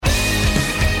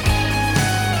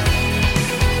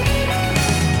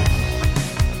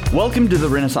Welcome to the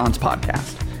Renaissance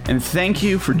Podcast, and thank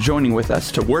you for joining with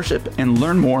us to worship and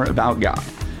learn more about God.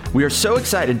 We are so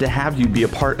excited to have you be a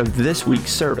part of this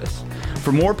week's service.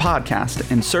 For more podcasts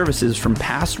and services from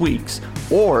past weeks,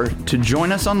 or to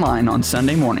join us online on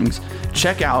Sunday mornings,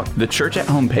 check out the Church at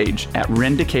Home page at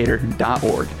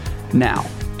rendecatur.org. Now,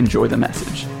 enjoy the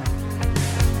message.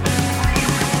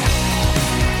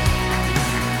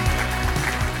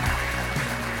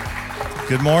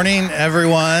 Good morning,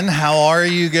 everyone. How are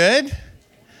you? Good?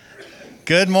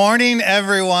 Good morning,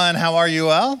 everyone. How are you?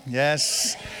 Well?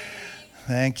 Yes.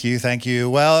 Thank you.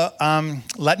 Well,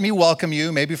 let me welcome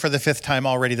you, maybe for the fifth time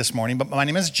already this morning, but my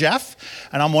name is Jeff,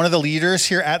 and I'm one of the leaders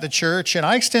here at the church, and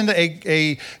I extend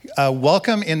a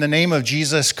welcome in the name of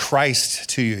Jesus Christ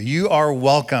to you. You are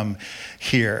welcome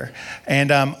here.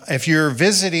 And if you're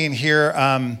visiting here,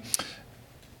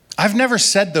 I've never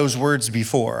said those words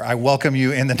before. I welcome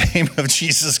you in the name of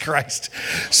Jesus Christ.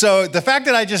 So the fact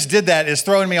that I just did that is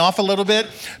throwing me off a little bit,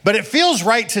 but it feels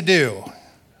right to do.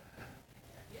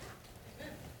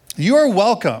 You are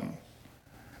welcome.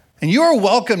 And you are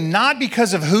welcome not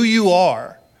because of who you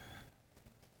are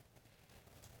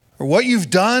or what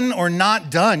you've done or not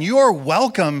done. You are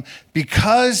welcome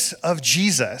because of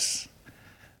Jesus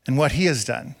and what he has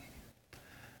done.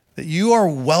 That you are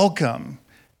welcome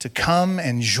to come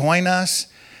and join us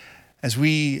as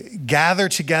we gather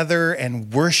together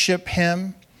and worship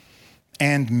him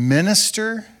and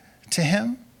minister to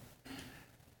him.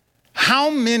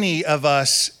 How many of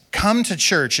us come to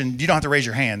church, and you don't have to raise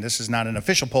your hand, this is not an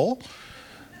official poll.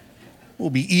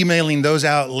 We'll be emailing those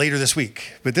out later this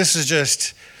week, but this is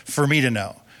just for me to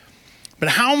know. But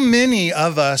how many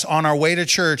of us on our way to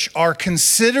church are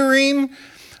considering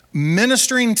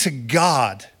ministering to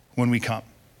God when we come?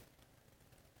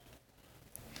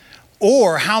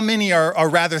 Or how many are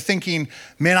rather thinking,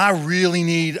 man, I really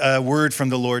need a word from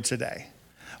the Lord today.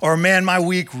 Or man, my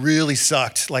week really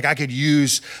sucked. Like I could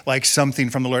use like something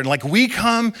from the Lord. Like we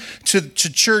come to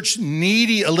church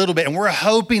needy a little bit, and we're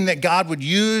hoping that God would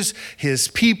use his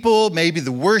people, maybe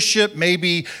the worship,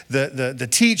 maybe the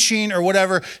teaching or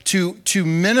whatever to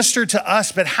minister to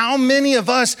us. But how many of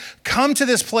us come to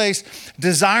this place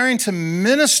desiring to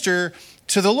minister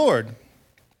to the Lord?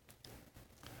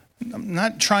 I'm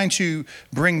not trying to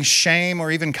bring shame or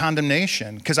even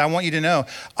condemnation, because I want you to know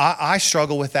I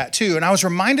struggle with that too. And I was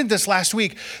reminded this last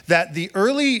week that the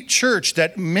early church,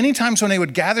 that many times when they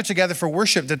would gather together for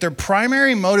worship, that their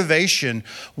primary motivation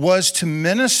was to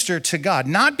minister to God,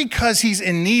 not because he's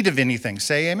in need of anything.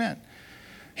 Say amen.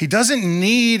 He doesn't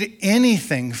need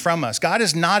anything from us. God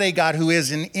is not a God who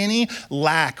is in any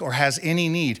lack or has any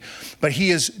need, but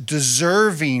he is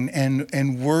deserving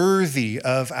and worthy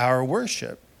of our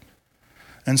worship.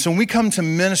 And so when we come to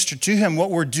minister to him,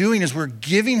 what we're doing is we're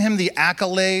giving him the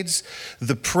accolades,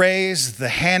 the praise, the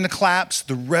hand claps,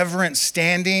 the reverent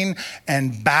standing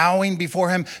and bowing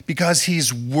before him because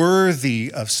he's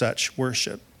worthy of such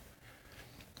worship.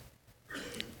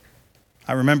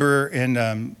 I remember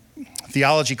in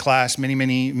theology class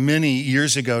many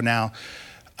years ago now,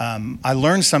 I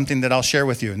learned something that I'll share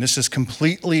with you, and this is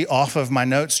completely off of my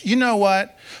notes. You know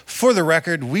what? For the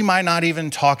record, we might not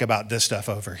even talk about this stuff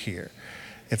over here,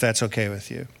 if that's okay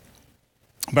with you.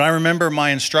 But I remember my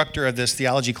instructor of this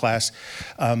theology class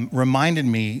reminded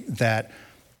me that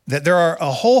there are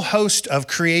a whole host of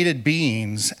created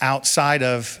beings outside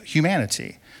of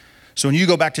humanity. So when you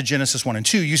go back to Genesis 1 and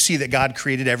 2, you see that God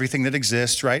created everything that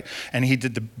exists, right? And he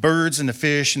did the birds and the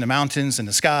fish and the mountains and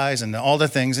the skies and all the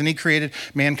things, and he created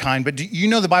mankind. But do you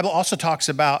know the Bible also talks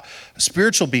about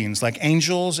spiritual beings like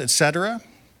angels, etc.?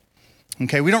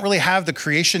 Okay, we don't really have the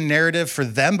creation narrative for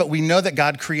them, but we know that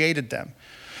God created them.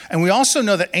 And we also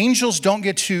know that angels don't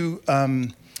get to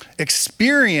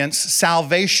experience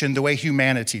salvation the way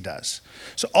humanity does.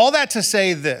 So all that to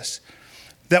say this,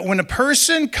 that when a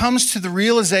person comes to the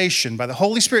realization, by the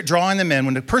Holy Spirit drawing them in,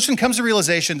 when a person comes to the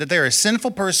realization that they're a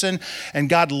sinful person and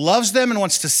God loves them and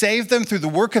wants to save them through the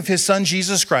work of his son,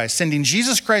 Jesus Christ, sending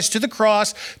Jesus Christ to the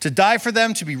cross to die for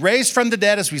them, to be raised from the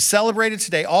dead as we celebrated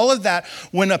today, all of that,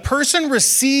 when a person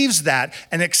receives that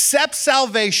and accepts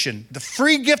salvation, the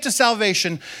free gift of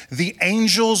salvation, the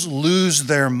angels lose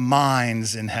their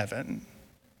minds in heaven.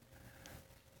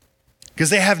 Because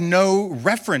they have no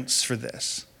reference for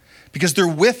this. Because they're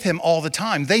with him all the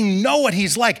time. They know what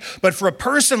he's like. But for a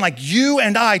person like you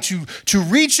and I to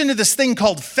reach into this thing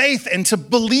called faith and to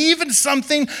believe in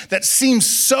something that seems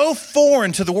so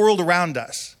foreign to the world around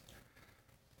us,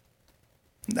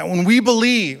 that when we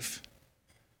believe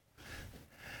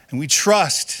and we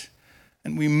trust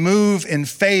and we move in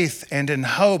faith and in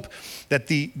hope, that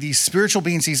these spiritual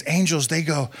beings, these angels, they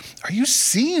go, are you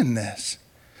seeing this?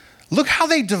 Look how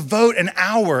they devote an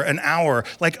hour,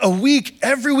 like a week,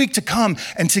 every week to come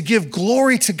and to give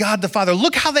glory to God the Father.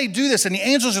 Look how they do this. And the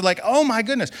angels are like, oh my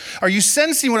goodness. Are you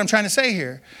sensing what I'm trying to say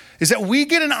here? Is that we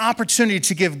get an opportunity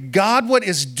to give God what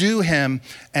is due him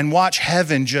and watch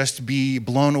heaven just be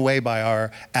blown away by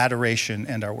our adoration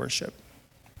and our worship.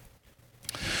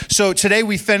 So today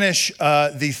we finish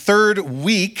the third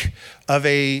week of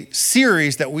a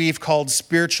series that we've called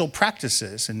Spiritual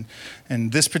Practices. And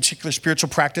in this particular spiritual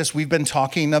practice, we've been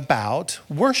talking about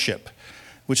worship,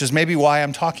 which is maybe why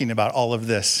I'm talking about all of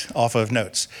this off of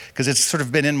notes, because it's sort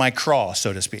of been in my craw,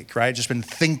 so to speak, right? Just been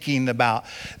thinking about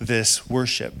this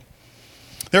worship.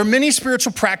 There are many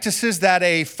spiritual practices that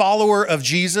a follower of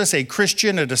Jesus, a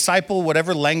Christian, a disciple,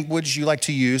 whatever language you like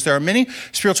to use, there are many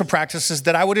spiritual practices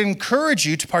that I would encourage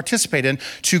you to participate in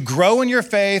to grow in your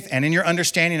faith and in your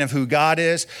understanding of who God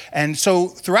is. And so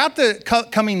throughout the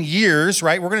coming years,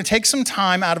 right, we're going to take some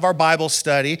time out of our Bible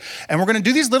study and we're going to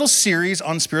do these little series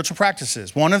on spiritual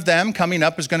practices. One of them coming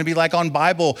up is going to be like on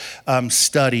Bible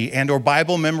study and or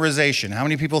Bible memorization. How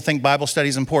many people think Bible study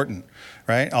is important?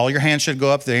 Right? All your hands should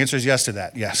go up. The answer is yes to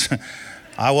that. Yes.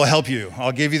 I will help you.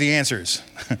 I'll give you the answers.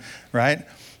 Right?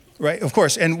 Right? Of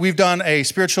course. And we've done a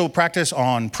spiritual practice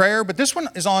on prayer, but this one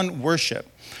is on worship.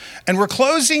 And we're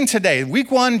closing today.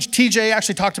 Week 1, TJ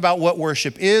actually talked about what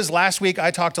worship is. Last week, I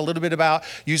talked a little bit about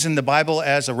using the Bible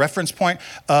as a reference point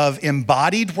of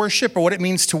embodied worship, or what it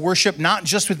means to worship not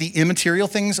just with the immaterial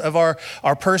things of our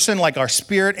person, like our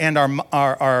spirit and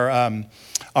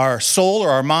our soul or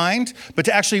our mind, but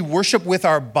to actually worship with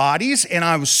our bodies. And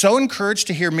I was so encouraged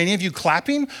to hear many of you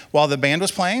clapping while the band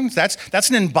was playing. That's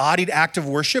an embodied act of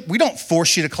worship. We don't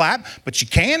force you to clap, but you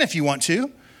can if you want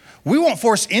to. We won't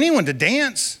force anyone to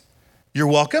dance. You're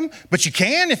welcome, but you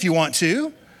can if you want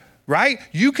to, right?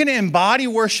 You can embody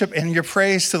worship and your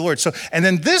praise to the Lord. So, and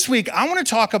then this week, I want to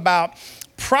talk about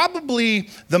probably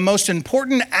the most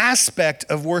important aspect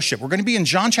of worship. We're going to be in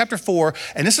John chapter 4,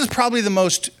 and this is probably the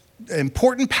most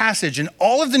important passage in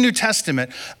all of the New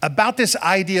Testament about this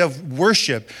idea of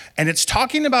worship. And it's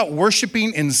talking about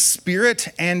worshiping in spirit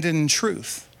and in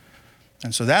truth.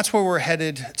 And so that's where we're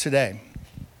headed today.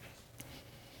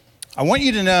 I want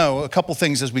you to know a couple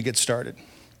things as we get started.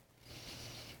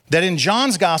 That in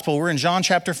John's gospel, we're in John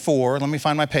chapter 4. Let me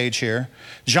find my page here.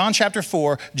 John chapter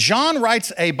 4, John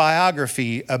writes a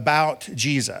biography about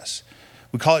Jesus.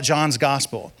 We call it John's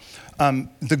gospel.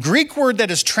 The Greek word that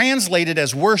is translated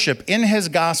as worship in his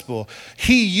gospel,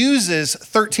 he uses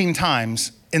 13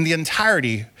 times in the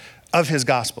entirety of his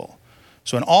gospel.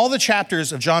 So in all the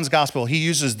chapters of John's gospel, he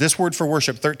uses this word for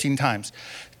worship 13 times.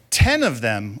 10 of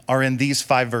them are in these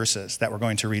 5 verses that we're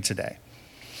going to read today.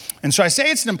 And so I say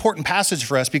it's an important passage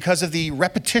for us because of the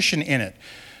repetition in it.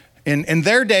 In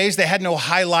their days, they had no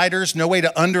highlighters, no way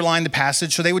to underline the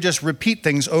passage, so they would just repeat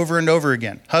things over and over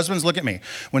again. Husbands, look at me.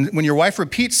 When your wife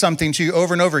repeats something to you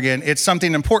over and over again, it's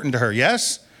something important to her,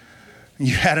 yes?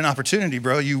 You had an opportunity,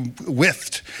 bro. You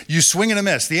whiffed. You swing and a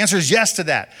miss. The answer is yes to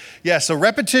that. Yeah, so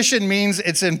repetition means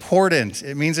it's important.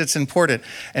 It means it's important.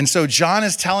 And so John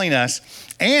is telling us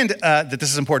that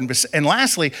this is important. And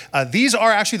lastly, these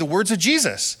are actually the words of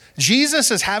Jesus. Jesus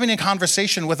is having a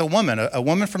conversation with a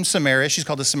woman from Samaria. She's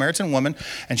called the Samaritan woman,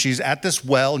 and she's at this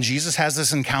well, and Jesus has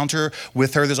this encounter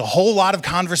with her. There's a whole lot of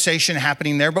conversation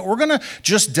happening there, but we're going to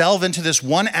just delve into this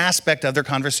one aspect of their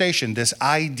conversation, this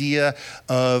idea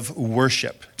of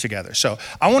worship together. So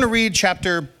I want to read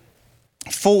chapter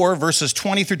 4, verses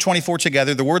 20 through 24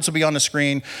 together. The words will be on the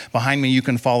screen behind me. You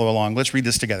can follow along. Let's read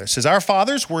this together. It says, our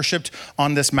fathers worshiped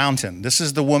on this mountain. This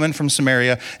is the woman from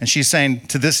Samaria, and she's saying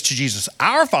to Jesus,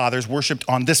 our fathers worshiped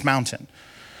on this mountain.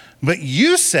 But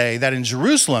you say that in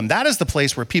Jerusalem, that is the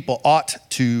place where people ought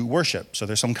to worship. So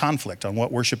there's some conflict on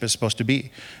what worship is supposed to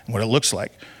be and what it looks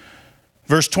like.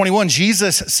 Verse 21,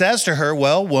 Jesus says to her,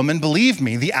 well, woman, believe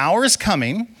me, the hour is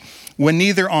coming when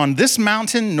neither on this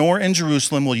mountain nor in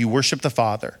Jerusalem will you worship the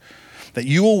Father, that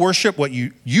you will worship what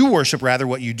you worship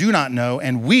what you do not know,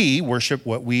 and we worship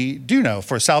what we do know,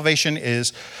 for salvation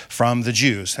is from the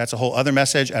Jews. That's a whole other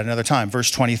message at another time. Verse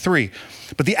 23,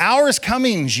 but the hour is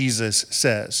coming, Jesus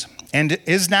says, and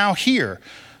is now here,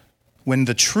 when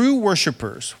the true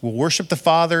worshipers will worship the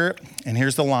Father, and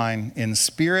here's the line, in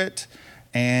spirit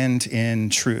and in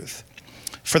truth.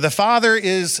 For the Father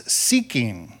is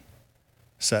seeking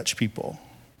such people.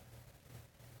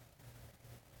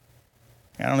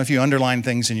 I don't know if you underline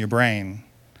things in your brain,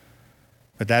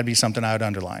 but that'd be something I would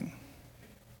underline.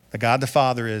 That God the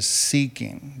Father is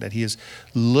seeking, that he is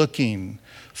looking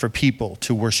for people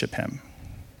to worship him.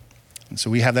 And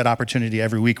so we have that opportunity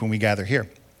every week when we gather here.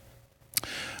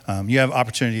 You have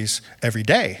opportunities every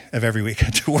day of every week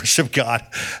to worship God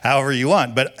however you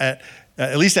want. But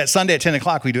at least at Sunday at 10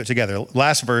 o'clock, we do it together.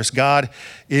 Last verse, God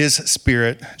is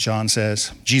spirit,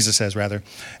 Jesus says,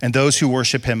 and those who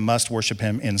worship him must worship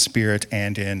him in spirit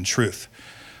and in truth.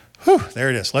 Whew, there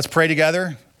it is. Let's pray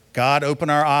together. God, open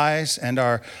our eyes and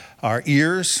our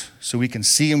ears so we can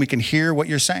see and we can hear what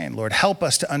you're saying. Lord, help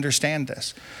us to understand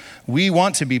this. We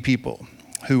want to be people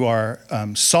who are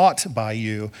sought by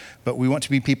you, but we want to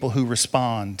be people who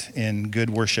respond in good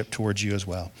worship towards you as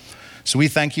well. So we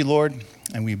thank you, Lord,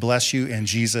 and we bless you in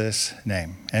Jesus'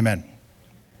 name. Amen.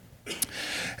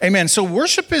 Amen. So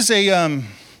worship is an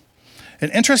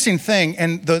interesting thing.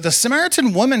 And the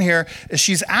Samaritan woman here,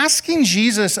 she's asking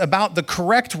Jesus about the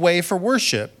correct way for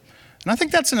worship. And I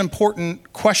think that's an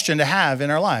important question to have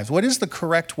in our lives. What is the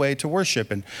correct way to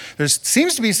worship? And there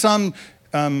seems to be some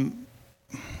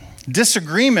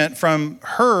disagreement from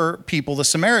her people, the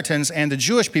Samaritans, and the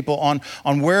Jewish people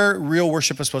on where real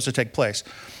worship is supposed to take place.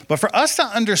 But for us to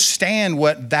understand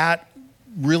what that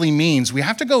really means, we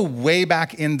have to go way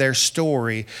back in their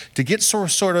story to get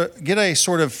a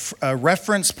sort of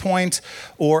reference point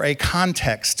or a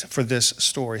context for this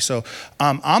story. So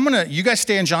you guys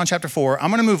stay in John chapter 4. I'm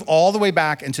gonna move all the way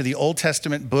back into the Old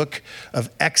Testament book of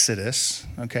Exodus,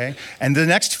 okay? And the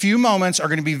next few moments are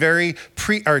gonna be very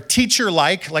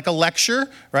teacher-like, like a lecture,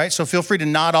 right? So feel free to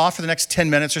nod off for the next 10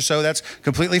 minutes or so. That's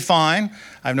completely fine.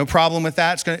 I have no problem with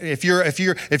that. If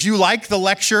you like the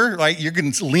lecture, like you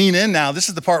can lean in now. This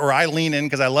is the part where I lean in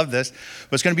because I love this.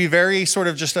 But it's going to be very sort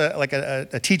of just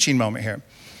a teaching moment here.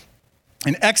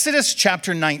 In Exodus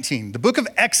chapter 19, the book of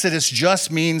Exodus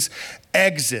just means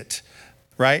exit,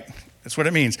 right? That's what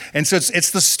it means. And so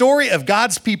it's the story of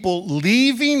God's people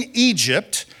leaving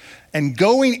Egypt and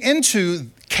going into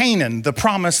Canaan, the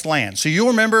promised land. So you'll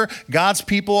remember God's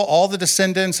people, all the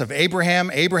descendants of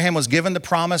Abraham. Abraham was given the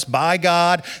promise by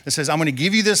God that says, I'm going to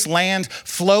give you this land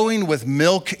flowing with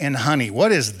milk and honey. What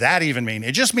does that even mean?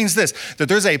 It just means this, that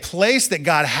there's a place that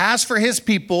God has for his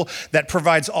people that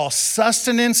provides all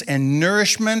sustenance and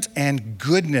nourishment and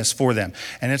goodness for them.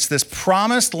 And it's this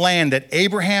promised land that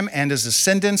Abraham and his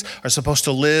descendants are supposed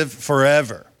to live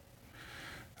forever.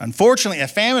 Unfortunately, a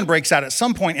famine breaks out at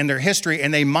some point in their history,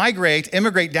 and they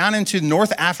immigrate down into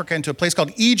North Africa, into a place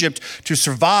called Egypt, to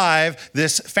survive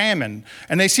this famine.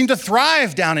 And they seem to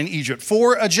thrive down in Egypt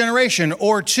for a generation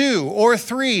or two or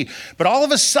three. But all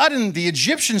of a sudden, the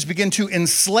Egyptians begin to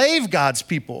enslave God's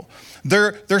people.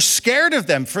 They're scared of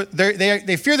them.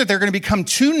 They fear that they're going to become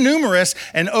too numerous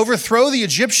and overthrow the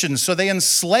Egyptians, so they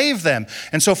enslave them.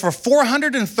 And so for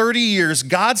 430 years,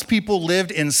 God's people lived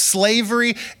in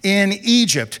slavery in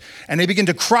Egypt. And they begin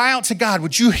to cry out to God,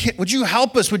 would you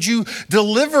help us? Would you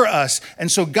deliver us?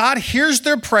 And so God hears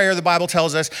their prayer, the Bible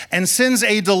tells us, and sends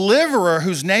a deliverer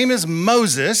whose name is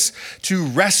Moses to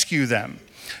rescue them.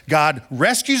 God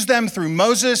rescues them through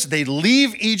Moses. They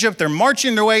leave Egypt. They're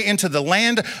marching their way into the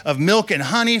land of milk and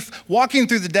honey, walking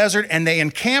through the desert, and they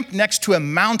encamp next to a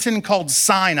mountain called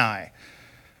Sinai.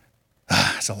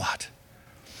 That's a lot.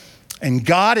 And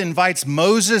God invites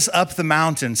Moses up the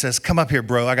mountain, says, come up here,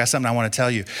 bro. I got something I want to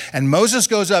tell you. And Moses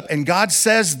goes up, and God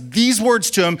says these words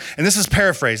to him, and this is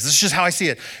paraphrased. This is just how I see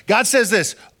it. God says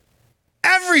this,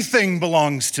 everything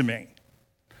belongs to me.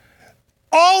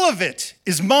 All of it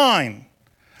is mine.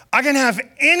 I can have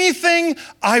anything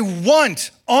I want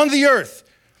on the earth.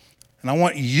 And I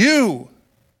want you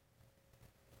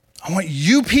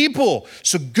people.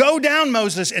 So go down,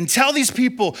 Moses, and tell these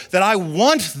people that I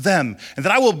want them and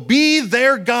that I will be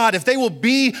their God if they will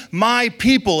be my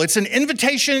people. It's an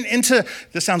invitation into,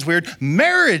 this sounds weird,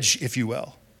 marriage, if you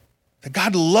will. That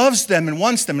God loves them and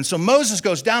wants them. And so Moses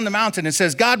goes down the mountain and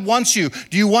says, God wants you.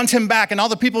 Do you want him back? And all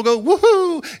the people go,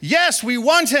 woohoo, yes, we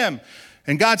want him.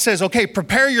 And God says, okay,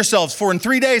 prepare yourselves, for in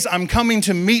 3 days I'm coming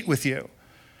to meet with you.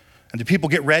 And do people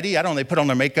get ready? I don't know, they put on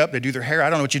their makeup, they do their hair.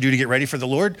 I don't know what you do to get ready for the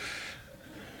Lord.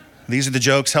 These are the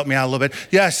jokes, help me out a little bit.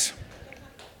 Yes,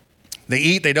 they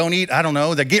eat, they don't eat, I don't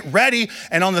know. They get ready,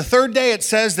 and on the third day it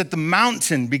says that the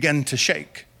mountain began to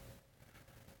shake.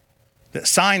 The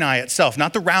Sinai itself,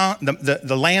 not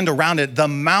the land around it, the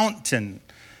mountain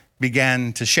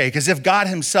began to shake, as if God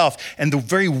himself and the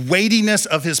very weightiness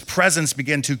of his presence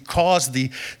began to cause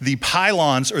the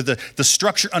pylons or the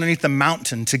structure underneath the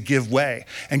mountain to give way.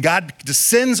 And God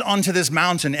descends onto this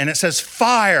mountain, and it says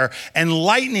fire and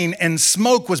lightning and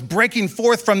smoke was breaking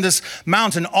forth from this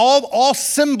mountain, all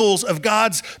symbols of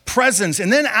God's presence.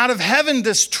 And then out of heaven,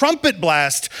 this trumpet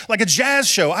blast, like a jazz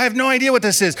show. I have no idea what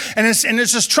this is. And it's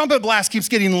this trumpet blast keeps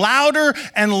getting louder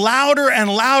and louder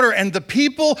and louder, and the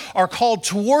people are called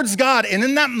towards God. And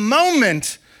in that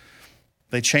moment,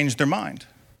 they changed their mind.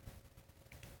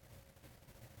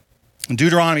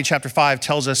 Deuteronomy chapter 5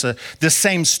 tells us this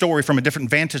same story from a different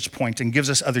vantage point and gives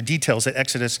us other details that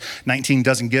Exodus 19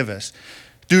 doesn't give us.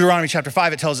 Deuteronomy chapter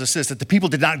 5, it tells us this, that the people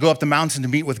did not go up the mountain to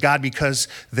meet with God because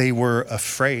they were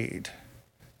afraid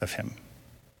of him.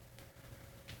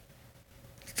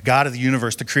 The God of the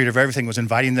universe, the creator of everything, was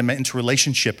inviting them into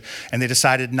relationship, and they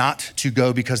decided not to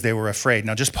go because they were afraid.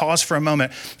 Now just pause for a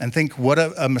moment and think what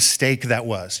a mistake that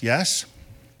was, yes?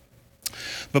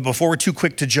 But before we're too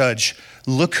quick to judge,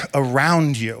 look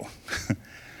around you.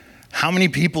 How many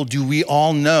people do we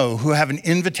all know who have an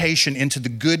invitation into the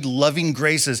good, loving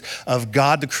graces of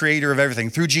God, the creator of everything,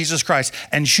 through Jesus Christ,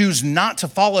 and choose not to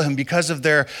follow him because of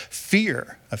their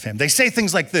fear of him? They say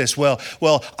things like this, well,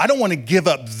 I don't want to give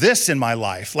up this in my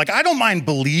life. Like, I don't mind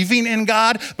believing in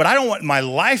God, but I don't want my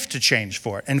life to change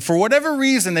for it. And for whatever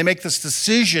reason, they make this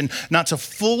decision not to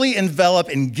fully envelop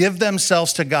and give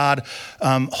themselves to God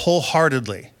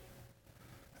wholeheartedly.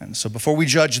 And so before we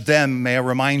judge them, may I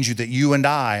remind you that you and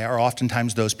I are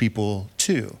oftentimes those people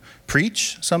too.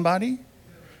 Preach, somebody?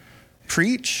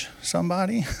 Preach,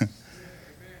 somebody?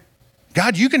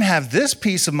 God, you can have this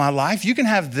piece of my life. You can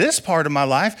have this part of my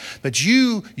life, but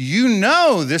you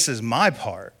know this is my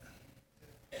part.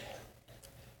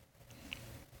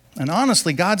 And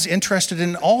honestly, God's interested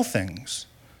in all things.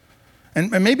 And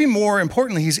maybe more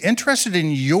importantly, he's interested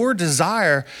in your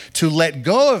desire to let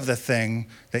go of the thing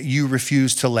that you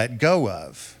refuse to let go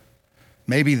of.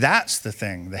 Maybe that's the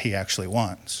thing that he actually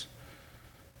wants.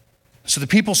 So the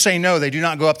people say no, they do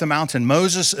not go up the mountain.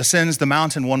 Moses ascends the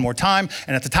mountain one more time,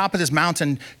 and at the top of this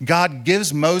mountain, God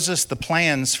gives Moses the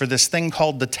plans for this thing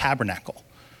called the tabernacle.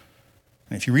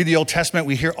 And if you read the Old Testament,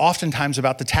 we hear oftentimes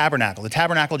about the tabernacle. The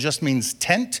tabernacle just means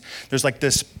tent. There's like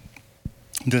this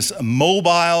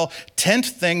mobile tent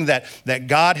thing that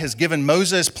God has given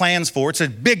Moses plans for. It's a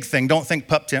big thing. Don't think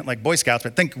pup tent like Boy Scouts,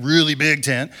 but think really big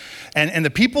tent. And the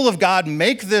people of God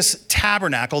make this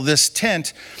tabernacle, this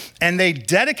tent, and they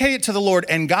dedicate it to the Lord,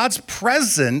 and God's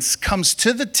presence comes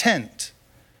to the tent.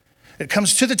 It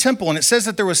comes to the temple, and it says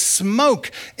that there was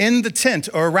smoke in the tent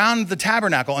or around the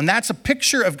tabernacle, and that's a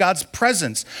picture of God's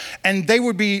presence. And they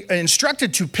would be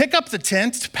instructed to pick up the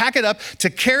tent, to pack it up,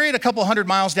 to carry it a couple hundred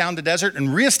miles down the desert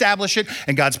and reestablish it,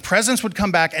 and God's presence would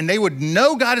come back, and they would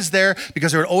know God is there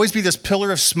because there would always be this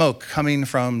pillar of smoke coming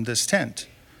from this tent.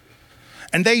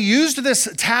 And they used this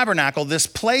tabernacle, this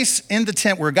place in the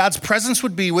tent where God's presence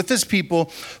would be with his people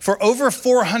for over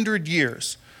 400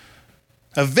 years.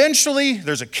 Eventually,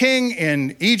 there's a king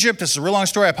in Egypt. This is a real long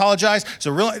story. I apologize.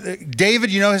 David,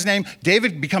 you know his name.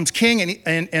 David becomes king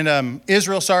in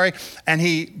Israel, and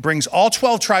he brings all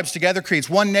 12 tribes together, creates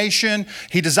one nation.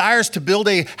 He desires to build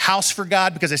a house for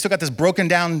God because they still got this broken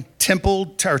down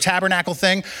temple or tabernacle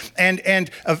thing. And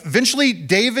eventually,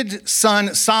 David's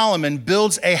son Solomon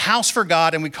builds a house for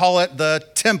God, and we call it the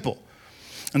temple.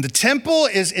 And the temple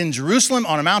is in Jerusalem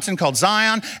on a mountain called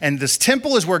Zion, and this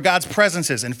temple is where God's presence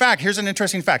is. In fact, here's an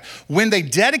interesting fact. When they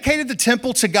dedicated the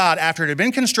temple to God after it had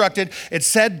been constructed, it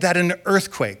said that an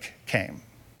earthquake came.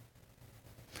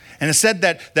 And it said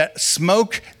that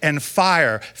smoke and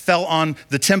fire fell on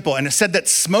the temple. And it said that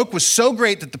smoke was so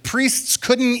great that the priests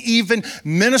couldn't even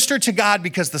minister to God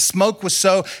because the smoke was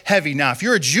so heavy. Now, if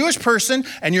you're a Jewish person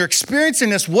and you're experiencing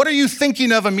this, what are you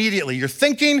thinking of immediately? You're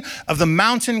thinking of the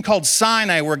mountain called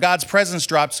Sinai where God's presence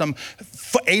dropped some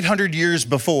 800 years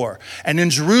before. And in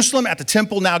Jerusalem at the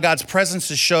temple, now God's presence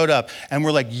has showed up. And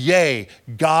we're like, yay,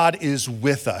 God is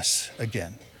with us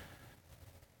again.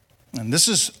 And this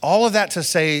is all of that to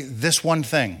say this one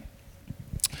thing.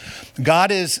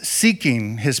 God is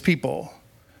seeking his people.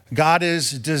 God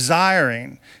is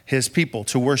desiring his people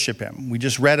to worship him. We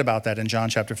just read about that in John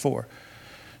chapter 4.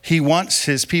 He wants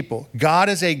his people. God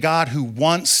is a God who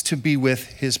wants to be with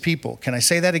his people. Can I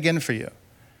say that again for you?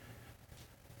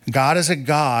 God is a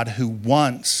God who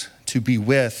wants to be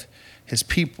with his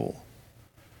people.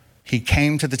 He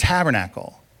came to the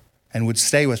tabernacle and would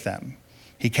stay with them.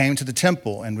 He came to the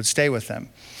temple and would stay with them.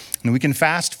 And we can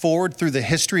fast forward through the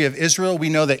history of Israel. We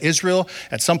know that Israel,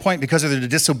 at some point, because of their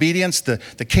disobedience, the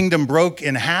kingdom broke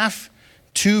in half.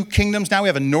 2 kingdoms. Now we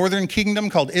have a northern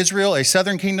kingdom called Israel, a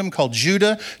southern kingdom called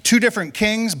Judah. 2 different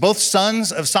kings, both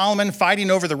sons of Solomon, fighting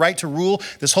over the right to rule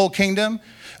this whole kingdom.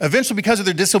 Eventually, because of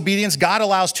their disobedience, God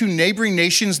allows 2 neighboring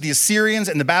nations, the Assyrians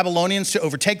and the Babylonians, to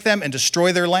overtake them and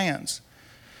destroy their lands.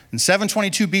 In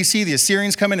 722 BC, the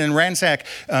Assyrians come in and ransack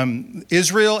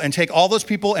Israel and take all those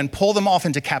people and pull them off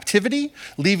into captivity,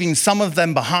 leaving some of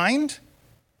them behind.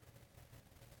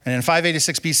 And in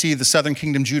 586 BC, the southern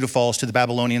kingdom, Judah, falls to the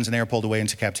Babylonians, and they are pulled away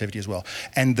into captivity as well.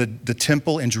 And the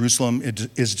temple in Jerusalem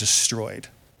is destroyed.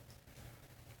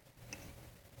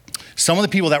 Some of the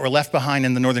people that were left behind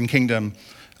in the northern kingdom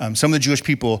some of the Jewish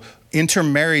people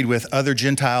intermarried with other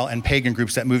Gentile and pagan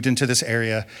groups that moved into this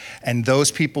area, and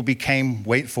those people became,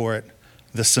 wait for it,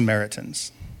 the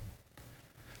Samaritans.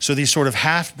 So these sort of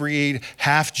half-breed,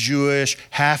 half-Jewish,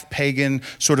 half-pagan,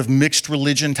 sort of mixed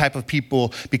religion type of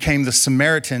people became the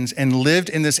Samaritans and lived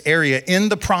in this area in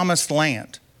the promised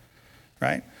land,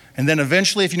 right? And then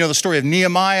eventually, if you know the story of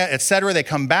Nehemiah, et cetera, they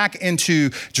come back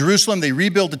into Jerusalem, they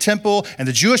rebuild the temple, and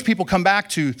the Jewish people come back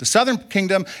to the southern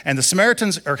kingdom, and the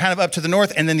Samaritans are kind of up to the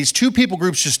north, and then these two people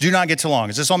groups just do not get along.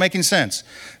 Is this all making sense?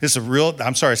 This is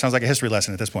I'm sorry, it sounds like a history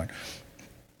lesson at this point.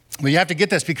 But you have to get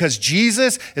this because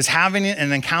Jesus is having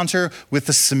an encounter with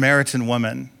the Samaritan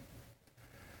woman.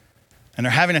 And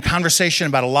they're having a conversation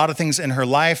about a lot of things in her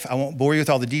life. I won't bore you with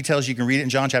all the details. You can read it in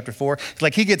John chapter 4.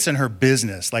 Like he gets in her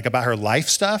business, like about her life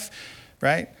stuff,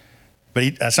 right?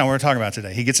 But that's not what we're talking about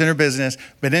today. He gets in her business.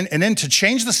 But then to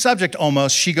change the subject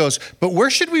almost, she goes, but where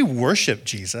should we worship,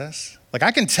 Jesus? Like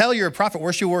I can tell you're a prophet,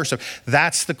 where should you worship?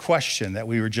 That's the question that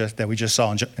we just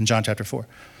saw in John chapter 4.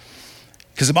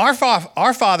 Because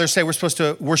our fathers say we're supposed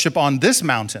to worship on this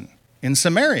mountain in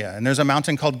Samaria. And there's a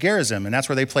mountain called Gerizim, and that's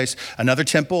where they place another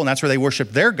temple, and that's where they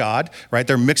worship their God, right?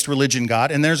 Their mixed religion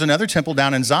God. And there's another temple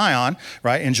down in Zion,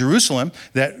 right, in Jerusalem,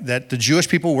 that the Jewish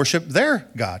people worship their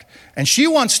God. And she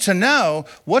wants to know,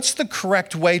 what's the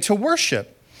correct way to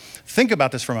worship? Think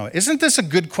about this for a moment. Isn't this a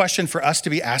good question for us to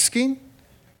be asking?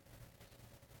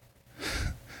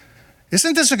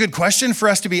 Isn't this a good question for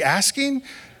us to be asking?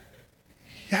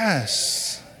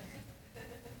 Yes.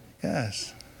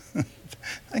 Yes.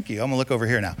 Thank you. I'm going to look over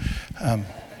here now.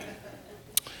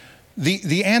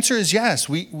 The answer is yes.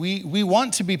 We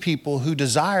want to be people who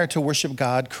desire to worship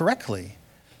God correctly.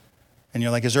 And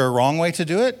you're like, is there a wrong way to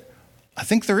do it? I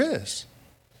think there is.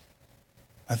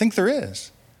 I think there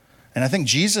is. And I think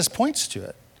Jesus points to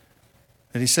it.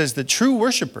 That he says that true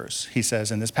worshipers, he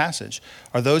says in this passage,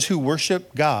 are those who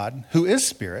worship God, who is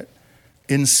spirit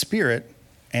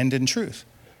and in truth.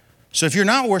 So if you're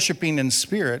not worshiping in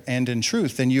spirit and in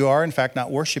truth, then you are in fact not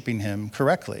worshiping him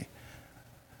correctly.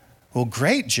 Well,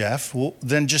 great, Jeff. Well,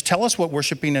 then just tell us what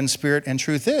worshiping in spirit and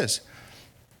truth is.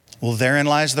 Well, therein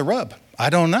lies the rub. I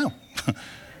don't know.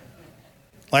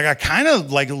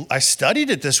 I studied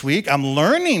it this week. I'm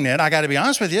learning it. I got to be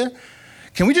honest with you.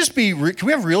 Can we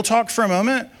have real talk for a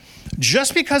moment?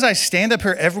 Just because I stand up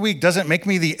here every week doesn't make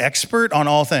me the expert on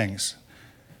all things.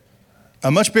 A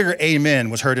much bigger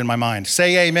amen was heard in my mind.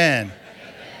 Say amen. Amen.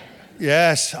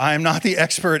 Yes, I am not the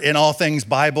expert in all things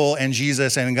Bible and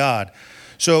Jesus and God.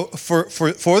 So for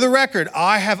the record,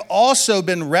 I have also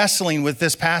been wrestling with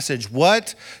this passage.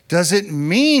 What does it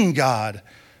mean, God,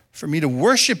 for me to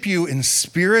worship you in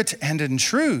spirit and in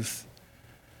truth?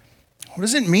 What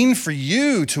does it mean for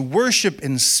you to worship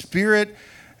in spirit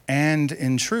and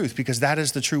in truth? Because that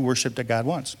is the true worship that God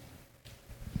wants.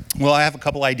 Well, I have a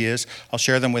couple ideas. I'll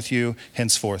share them with you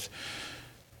henceforth.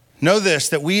 Know this,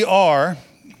 that we are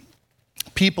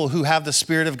people who have the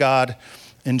Spirit of God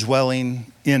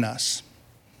indwelling in us.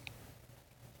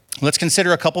 Let's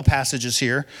consider a couple passages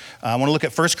here. I want to look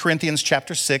at 1 Corinthians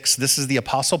chapter 6. This is the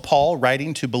Apostle Paul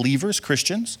writing to believers,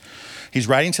 Christians. He's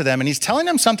writing to them, and he's telling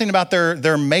them something about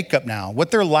their makeup now, what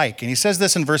they're like. And he says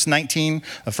this in verse 19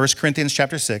 of 1 Corinthians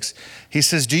chapter 6. He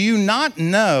says, do you not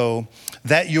know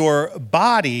that your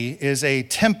body is a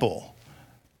temple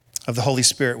of the Holy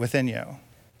Spirit within you?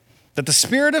 That the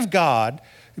Spirit of God,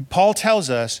 Paul tells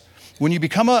us, when you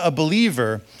become a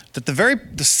believer, that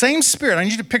the same Spirit, I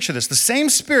need you to picture this, the same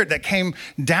Spirit that came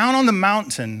down on the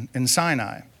mountain in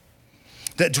Sinai,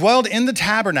 that dwelled in the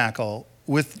tabernacle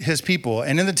with his people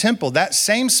and in the temple, that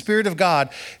same Spirit of God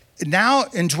now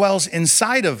indwells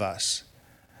inside of us.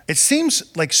 It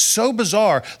seems like so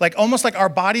bizarre, like almost like our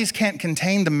bodies can't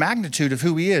contain the magnitude of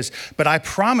who he is. But I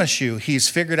promise you, he's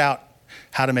figured out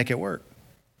how to make it work.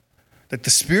 That the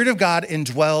Spirit of God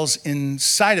indwells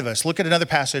inside of us. Look at another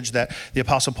passage that the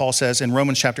Apostle Paul says in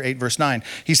Romans chapter 8, verse 9.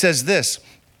 He says this,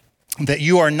 that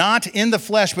you are not in the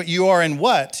flesh, but you are in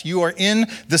what? You are in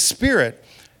the Spirit.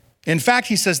 In fact,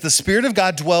 he says the Spirit of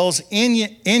God dwells in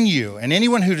you, and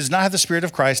anyone who does not have the Spirit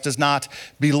of Christ does not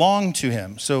belong to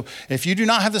him. So if you do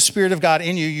not have the Spirit of God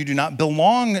in you, you do not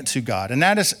belong to God. And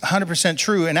that is 100%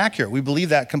 true and accurate. We believe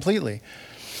that completely.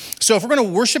 So if we're going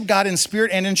to worship God in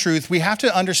spirit and in truth, we have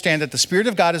to understand that the Spirit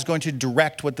of God is going to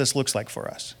direct what this looks like for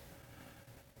us.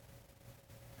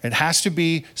 It has to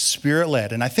be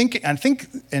Spirit-led. And I think,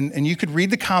 you could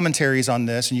read the commentaries on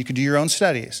this and you could do your own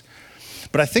studies.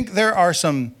 But I think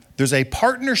there's a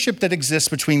partnership that exists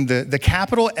between the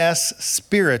capital S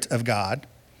Spirit of God,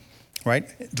 right,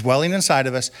 dwelling inside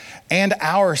of us, and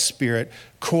our spirit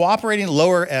cooperating,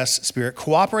 lower S spirit,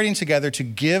 cooperating together to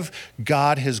give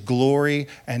God his glory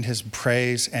and his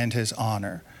praise and his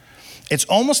honor. It's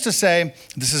almost to say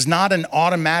this is not an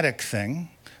automatic thing.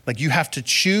 Like you have to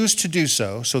choose to do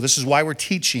so. So this is why we're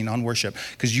teaching on worship,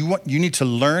 because you need to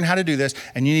learn how to do this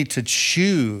and you need to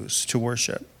choose to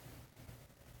worship.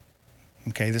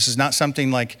 Okay, this is not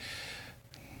something like,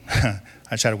 I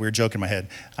just had a weird joke in my head.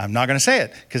 I'm not going to say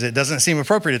it because it doesn't seem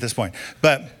appropriate at this point.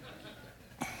 But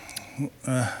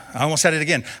I almost said it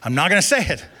again. I'm not going to say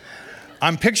it.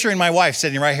 I'm picturing my wife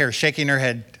sitting right here, shaking her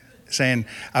head, saying,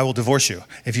 I will divorce you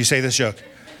if you say this joke.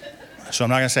 So I'm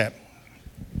not going to say it.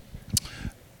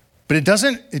 But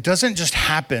it doesn't just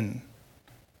happen.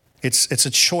 It's a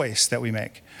choice that we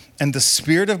make. And the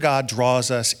Spirit of God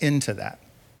draws us into that.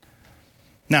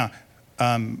 Now,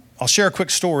 I'll share a quick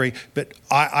story, but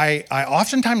I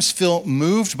oftentimes feel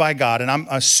moved by God, and I'm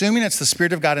assuming it's the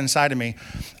Spirit of God inside of me,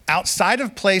 outside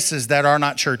of places that are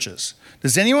not churches.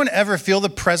 Does anyone ever feel the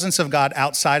presence of God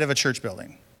outside of a church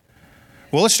building?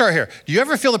 Well, let's start here. Do you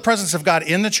ever feel the presence of God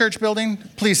in the church building?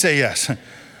 Please say yes.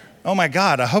 Oh my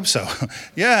God, I hope so.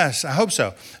 Yes, I hope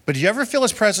so. But do you ever feel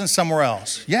his presence somewhere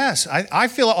else? Yes, I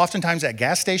feel it oftentimes at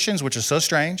gas stations, which is so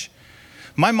strange.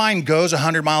 My mind goes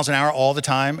 100 miles an hour all the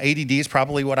time. ADD is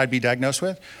probably what I'd be diagnosed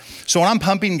with. So when I'm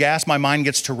pumping gas, my mind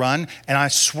gets to run. And I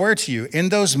swear to you, in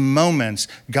those moments,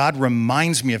 God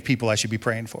reminds me of people I should be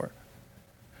praying for.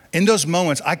 In those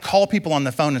moments, I call people on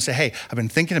the phone and say, hey, I've been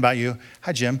thinking about you.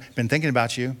 Hi, Jim, been thinking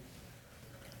about you.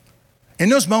 In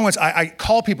those moments, I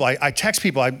call people, I text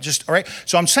people, all right?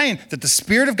 So I'm saying that the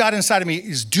Spirit of God inside of me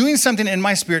is doing something in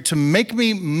my spirit to make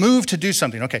me move to do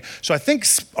something. Okay, so I think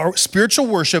our spiritual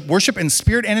worship in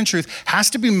spirit and in truth, has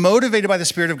to be motivated by the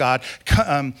Spirit of God,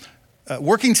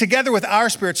 working together with our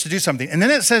spirits to do something. And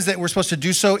then it says that we're supposed to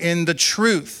do so in the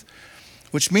truth,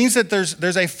 which means that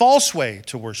there's a false way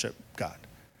to worship God.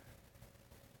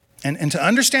 And to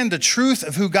understand the truth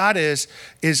of who God is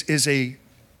a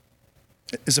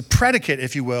predicate,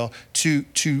 if you will, to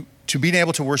being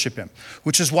able to worship him,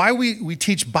 which is why we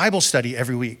teach Bible study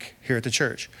every week here at the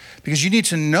church, because you need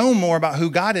to know more about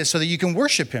who God is so that you can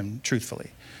worship him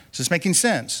truthfully. Is this making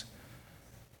sense?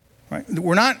 Right?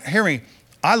 We're not hearing,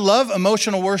 I love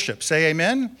emotional worship. Say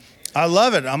amen. I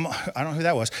love it. I don't know who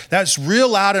that was. That's real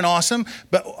loud and awesome,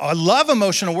 but I love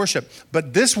emotional worship.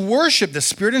 But this worship, the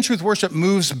Spirit and Truth worship,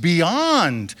 moves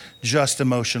beyond just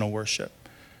emotional worship.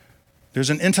 There's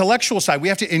an intellectual side. We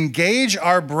have to engage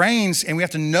our brains and we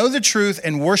have to know the truth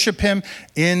and worship him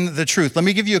in the truth. Let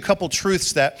me give you a couple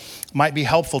truths that might be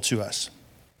helpful to us.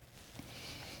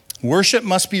 Worship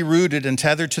must be rooted and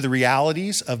tethered to the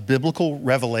realities of biblical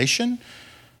revelation.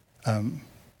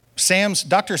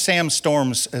 Dr. Sam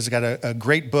Storms has got a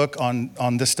great book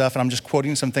on this stuff, and I'm just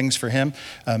quoting some things for him.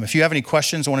 If you have any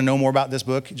questions, want to know more about this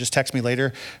book, just text me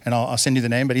later, and I'll send you the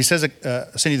name. But he says,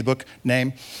 I'll send you the book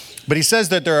name. But he says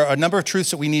that there are a number of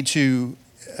truths that we need to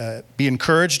be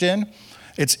encouraged in.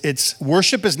 It's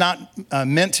worship is not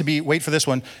meant to be, wait for this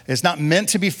one, it's not meant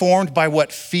to be formed by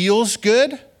what feels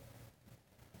good.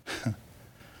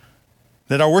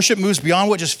 That our worship moves beyond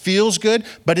what just feels good,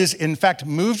 but is in fact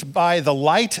moved by the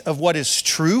light of what is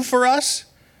true for us.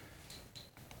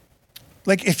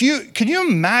 Like can you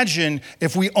imagine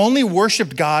if we only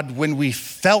worshiped God when we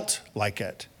felt like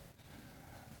it?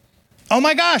 Oh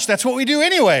my gosh, that's what we do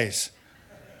anyways.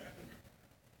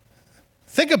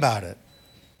 Think about it.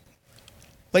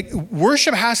 Like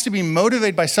worship has to be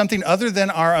motivated by something other than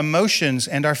our emotions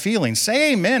and our feelings.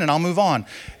 Say amen and I'll move on.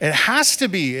 It has to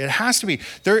be.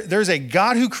 There's a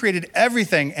God who created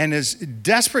everything and is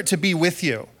desperate to be with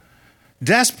you.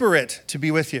 Desperate to be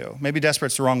with you. Maybe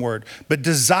desperate's the wrong word, but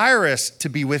desirous to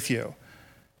be with you.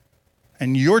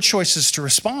 And your choice is to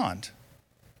respond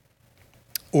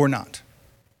or not.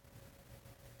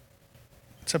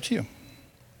 It's up to you.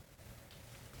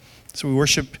 So we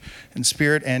worship in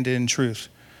spirit and in truth.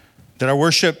 That our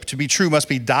worship, to be true, must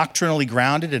be doctrinally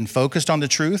grounded and focused on the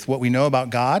truth, what we know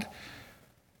about God.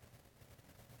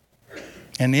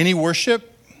 And any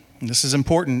worship, and this is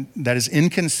important, that is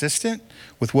inconsistent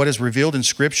with what is revealed in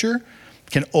Scripture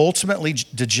can ultimately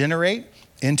degenerate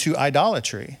into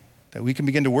idolatry. That we can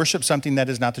begin to worship something that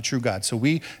is not the true God. So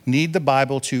we need the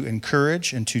Bible to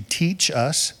encourage and to teach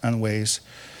us on ways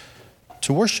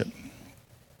to worship.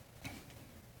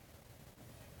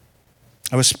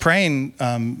 I was praying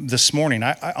this morning.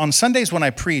 On Sundays when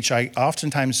I preach, I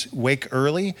oftentimes wake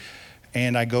early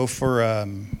and I go for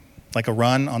like a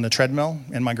run on the treadmill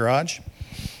in my garage.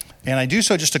 And I do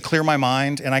so just to clear my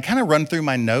mind. And I kind of run through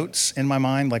my notes in my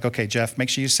mind, like, okay, Jeff, make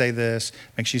sure you say this,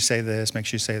 make sure you say this, make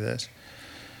sure you say this.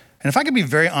 And if I could be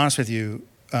very honest with you,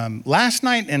 last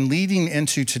night and leading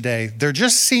into today, there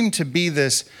just seemed to be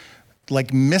this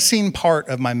like missing part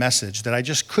of my message that I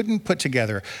just couldn't put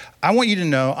together. I want you to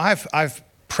know I've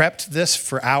prepped this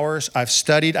for hours. I've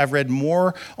studied. I've read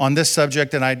more on this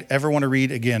subject than I'd ever want to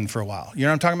read again for a while. You know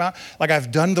what I'm talking about? Like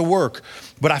I've done the work,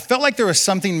 but I felt like there was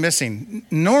something missing.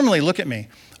 Normally, look at me.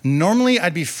 Normally,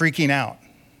 I'd be freaking out.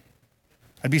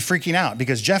 I'd be freaking out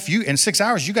because Jeff, you in 6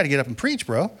 hours, you got to get up and preach,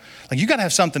 bro. Like you got to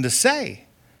have something to say.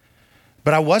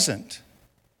 But I wasn't.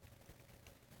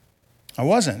 I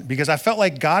wasn't because I felt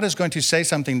like God is going to say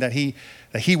something that he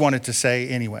wanted to say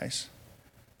anyways.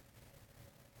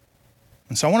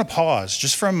 And so I want to pause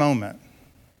just for a moment.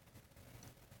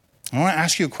 I want to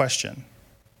ask you a question.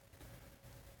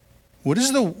 What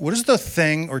is the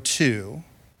thing or two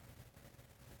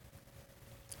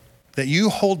that you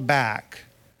hold back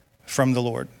from the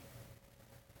Lord?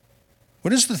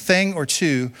 What is the thing or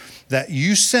two that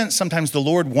you sense sometimes the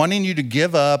Lord wanting you to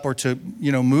give up or to,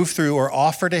 move through or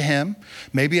offer to him?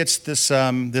 Maybe it's this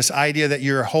idea that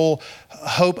your whole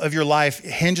hope of your life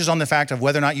hinges on the fact of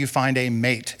whether or not you find a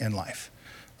mate in life.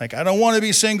 Like, I don't want to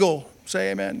be single. Say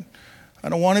amen. I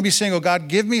don't want to be single. God,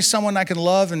 give me someone I can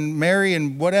love and marry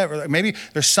and whatever. Maybe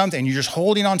there's something, and you're just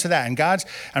holding on to that. And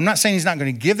I'm not saying he's not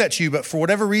going to give that to you, but for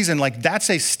whatever reason, like that's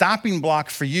a stopping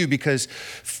block for you because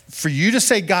for you to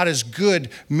say God is good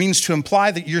means to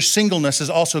imply that your singleness is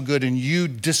also good and you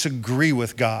disagree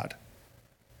with God.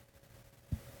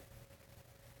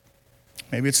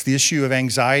 Maybe it's the issue of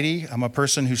anxiety. I'm a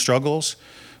person who struggles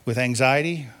with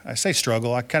anxiety. I say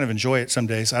struggle. I kind of enjoy it some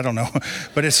days. I don't know.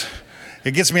 But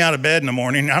it gets me out of bed in the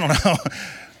morning. I don't know.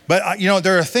 But,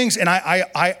 there are things, and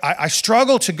I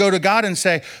struggle to go to God and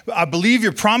say, I believe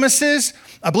your promises.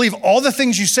 I believe all the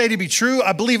things you say to be true.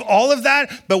 I believe all of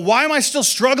that. But why am I still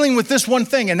struggling with this one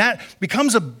thing? And that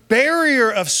becomes a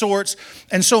barrier of sorts.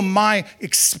 And so my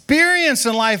experience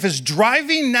in life is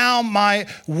driving now my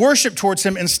worship towards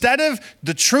him instead of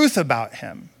the truth about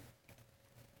him.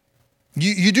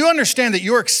 You do understand that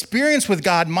your experience with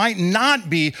God might not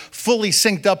be fully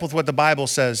synced up with what the Bible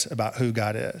says about who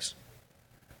God is.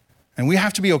 And we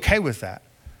have to be okay with that.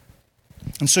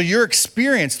 And so your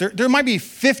experience, there might be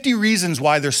 50 reasons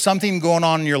why there's something going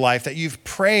on in your life that you've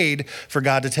prayed for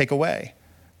God to take away.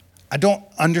 I don't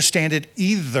understand it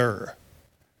either.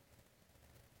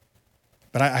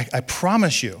 But I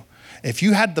promise you, if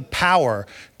you had the power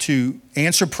to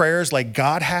answer prayers like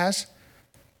God has,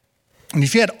 and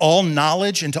if you had all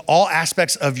knowledge into all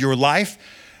aspects of your life,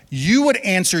 you would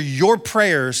answer your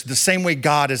prayers the same way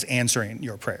God is answering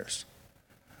your prayers.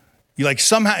 You like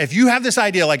somehow, if you have this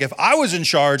idea, like if I was in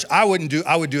charge, I would do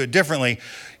it differently.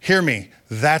 Hear me,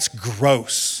 that's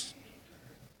gross.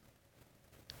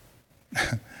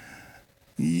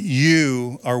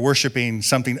 You are worshiping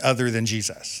something other than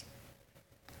Jesus.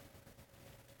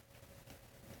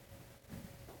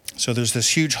 So there's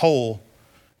this huge hole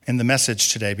in the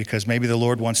message today because maybe the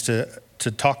Lord wants to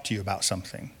talk to you about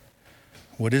something.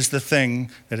 What is the thing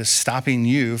that is stopping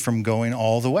you from going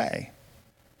all the way?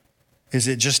 Is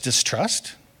it just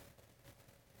distrust?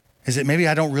 Is it maybe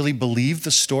I don't really believe the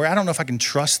story? I don't know if I can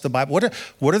trust the Bible.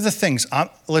 What are the things?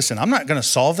 Listen, I'm not going to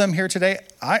solve them here today.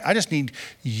 I just need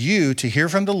you to hear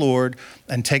from the Lord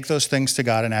and take those things to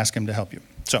God and ask him to help you.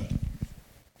 So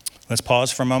let's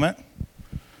pause for a moment.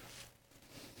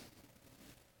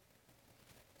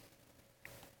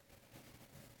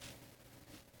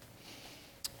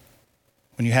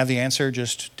 When you have the answer,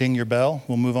 just ding your bell.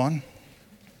 We'll move on.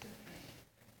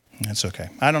 That's okay.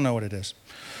 I don't know what it is.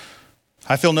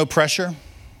 I feel no pressure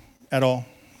at all.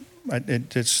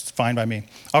 It's fine by me.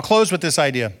 I'll close with this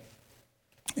idea.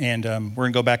 And we're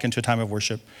going to go back into a time of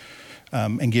worship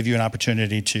and give you an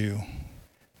opportunity to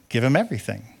give him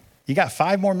everything. You got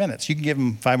 5 more minutes. You can give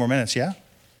him 5 more minutes, yeah?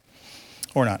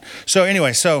 Or not. So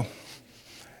anyway,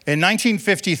 in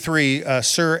 1953,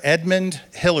 Sir Edmund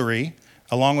Hillary,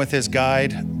 along with his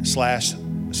guide slash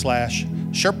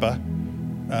Sherpa,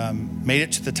 made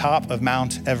it to the top of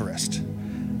Mount Everest.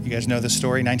 You guys know this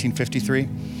story, 1953?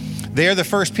 They are the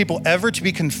first people ever to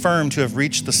be confirmed to have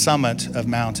reached the summit of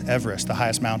Mount Everest, the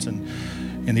highest mountain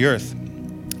in the earth.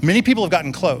 Many people have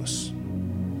gotten close.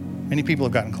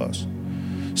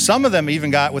 Some of them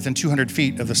even got within 200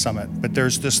 feet of the summit, but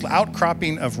there's this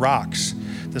outcropping of rocks.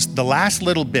 The last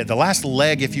little bit, the last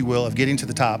leg, if you will, of getting to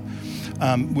the top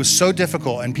was so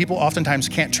difficult, and people oftentimes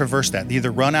can't traverse that. They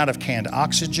either run out of canned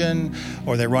oxygen,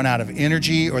 or they run out of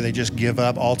energy, or they just give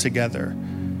up altogether.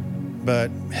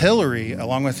 But Hillary,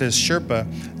 along with his Sherpa,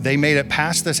 they made it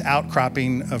past this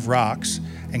outcropping of rocks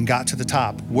and got to the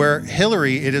top, where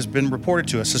Hillary, it has been reported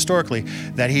to us historically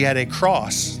that he had a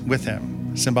cross with him.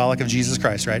 symbolic of Jesus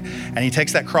Christ, right? And he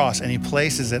takes that cross and he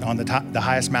places it on the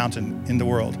highest mountain in the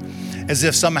world, as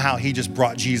if somehow he just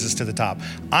brought Jesus to the top.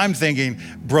 I'm thinking,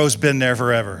 bro's been there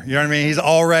forever. You know what I mean? He's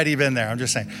already been there. I'm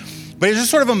just saying. But it's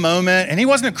just sort of a moment, and he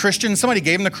wasn't a Christian. Somebody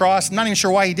gave him the cross. I'm not even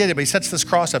sure why he did it, but he sets this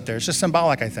cross up there. It's just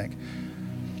symbolic, I think.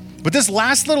 But this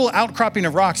last little outcropping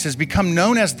of rocks has become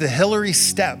known as the Hillary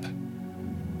Step.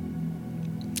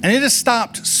 And it has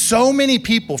stopped so many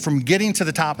people from getting to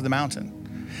the top of the mountain.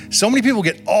 So many people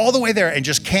get all the way there and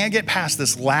just can't get past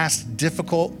this last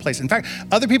difficult place. In fact,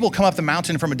 other people come up the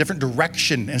mountain from a different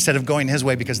direction instead of going his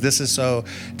way because this is so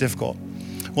difficult.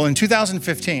 Well, in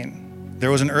 2015,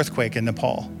 there was an earthquake in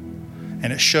Nepal,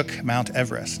 and it shook Mount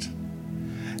Everest.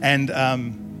 And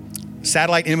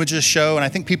satellite images show, and I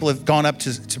think people have gone up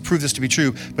to prove this to be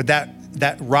true, but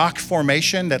that rock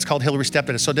formation that's called Hillary Step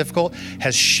that is so difficult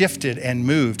has shifted and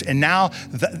moved. And now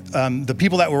the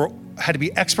people that had to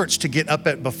be experts to get up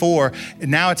it before,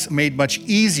 and now it's made much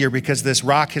easier because this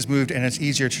rock has moved and it's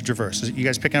easier to traverse. You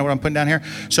guys picking up what I'm putting down here?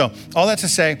 So all that to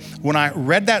say, when I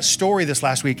read that story this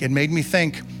last week, it made me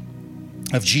think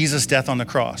of Jesus' death on the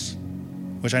cross,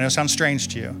 which I know sounds strange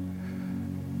to you.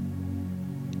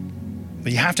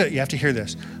 But you have to hear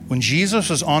this. When Jesus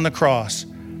was on the cross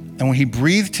and when he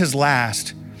breathed his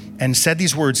last and said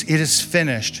these words, "It is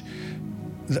finished,"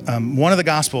 one of the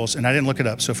Gospels, and I didn't look it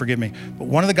up, so forgive me, but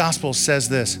one of the Gospels says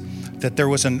this, that there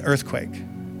was an earthquake.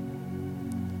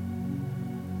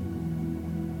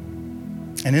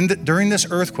 And during this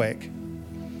earthquake,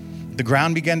 the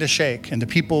ground began to shake and the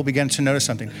people began to notice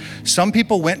something. Some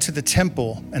people went to the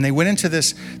temple and they went into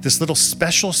this little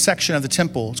special section of the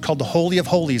temple. It's called the Holy of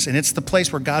Holies, and it's the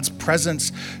place where God's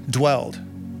presence dwelled.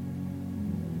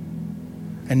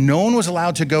 And no one was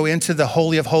allowed to go into the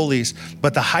Holy of Holies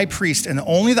but the high priest, and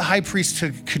only the high priest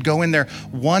could go in there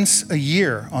once a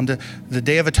year on the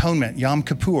Day of Atonement, Yom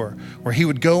Kippur, where he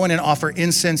would go in and offer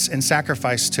incense and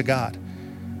sacrifice to God.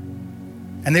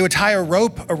 And they would tie a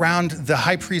rope around the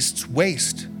high priest's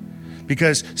waist,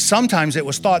 because sometimes it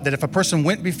was thought that if a person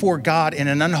went before God in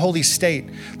an unholy state,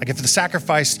 like if the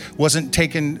sacrifice wasn't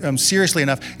taken seriously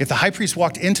enough, if the high priest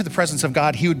walked into the presence of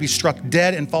God, he would be struck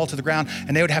dead and fall to the ground,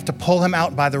 and they would have to pull him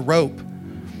out by the rope.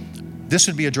 This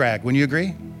would be a drag. Wouldn't you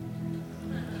agree?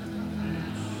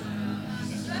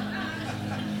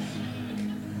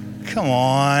 Come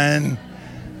on.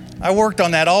 I worked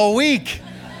on that all week.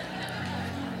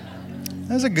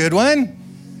 That's a good one.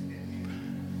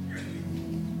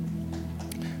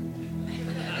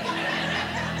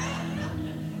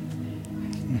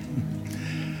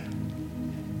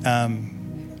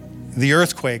 The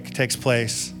earthquake takes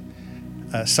place.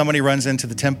 Somebody runs into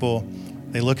the temple.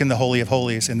 They look in the Holy of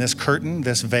Holies, and this curtain,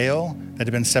 this veil that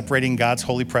had been separating God's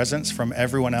holy presence from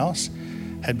everyone else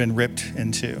had been ripped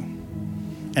in two.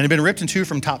 And it had been ripped in two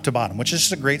from top to bottom, which is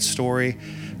just a great story,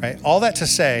 right? All that to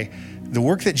say, the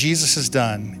work that Jesus has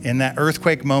done in that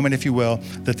earthquake moment, if you will,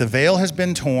 that the veil has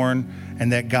been torn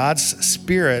and that God's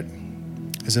Spirit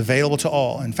is available to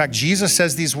all. In fact, Jesus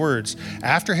says these words.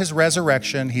 After his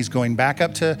resurrection, he's going back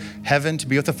up to heaven to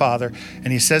be with the Father,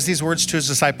 and he says these words to his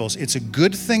disciples: "It's a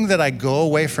good thing that I go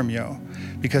away from you,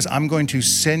 because I'm going to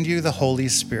send you the Holy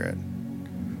Spirit."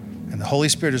 And the Holy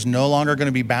Spirit is no longer going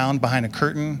to be bound behind a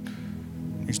curtain.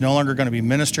 He's no longer going to be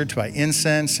ministered to by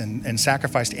incense and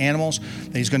sacrificed animals.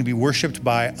 That he's going to be worshiped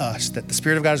by us. That the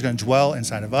Spirit of God is going to dwell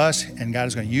inside of us, and God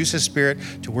is going to use his Spirit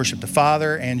to worship the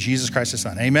Father and Jesus Christ, his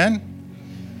Son. Amen?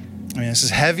 I mean, this is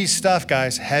heavy stuff,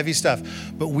 guys, heavy stuff.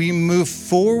 But we move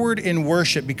forward in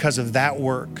worship because of that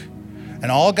work.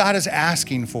 And all God is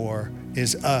asking for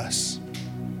is us.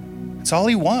 It's all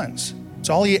he wants. It's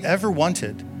all he ever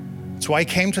wanted. That's why he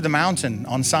came to the mountain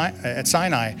at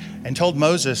Sinai and told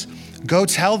Moses, "Go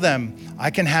tell them I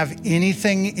can have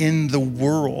anything in the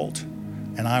world,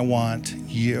 and I want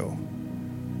you."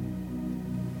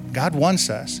 God wants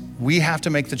us. We have to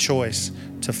make the choice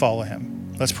to follow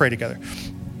him. Let's pray together.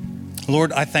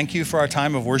 Lord, I thank you for our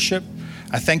time of worship.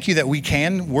 I thank you that we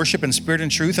can worship in spirit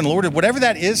and truth. And Lord, whatever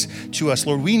that is to us,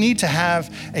 Lord, we need to have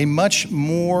a much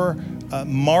more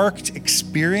marked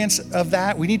experience of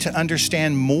that. We need to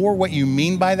understand more what you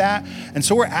mean by that. And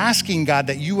so we're asking, God,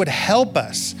 that you would help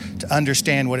us to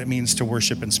understand what it means to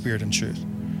worship in spirit and truth.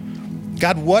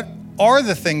 God, what are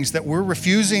the things that we're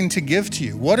refusing to give to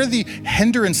you? What are the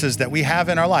hindrances that we have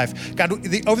in our life? God,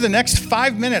 over the next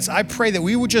 5 minutes, I pray that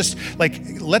we would just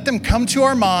let them come to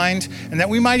our mind, and that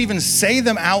we might even say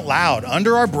them out loud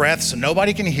under our breath so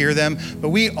nobody can hear them. But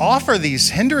we offer these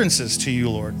hindrances to you,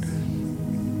 Lord.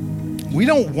 We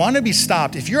don't want to be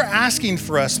stopped. If you're asking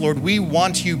for us, Lord, we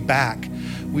want you back.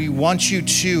 We want you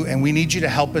to, and we need you to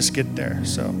help us get there.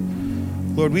 So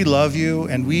Lord, we love you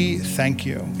and we thank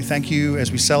you. We thank you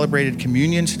as we celebrated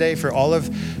communion today for all of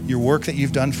your work that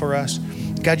you've done for us.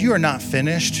 God, you are not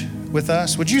finished with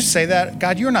us. Would you say that?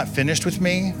 God, you are not finished with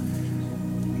me.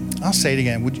 I'll say it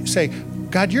again. Would you say,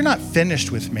 God, you're not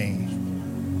finished with me.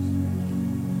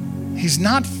 He's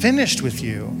not finished with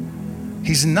you.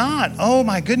 He's not. Oh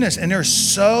my goodness. And there's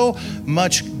so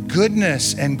much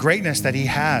goodness and greatness that he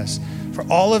has for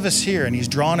all of us here, and he's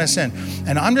drawn us in.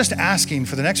 And I'm just asking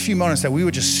for the next few moments that we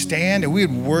would just stand and we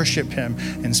would worship him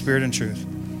in spirit and truth.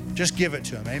 Just give it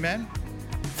to him. Amen.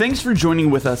 Thanks for joining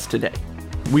with us today.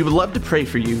 We would love to pray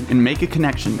for you and make a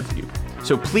connection with you.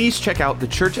 So please check out the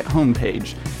Church at Home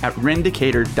page at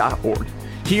rendicator.org.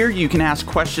 Here you can ask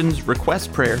questions,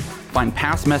 request prayer, find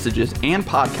past messages and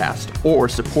podcasts, or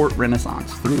support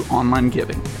Renaissance through online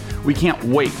giving. We can't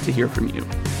wait to hear from you.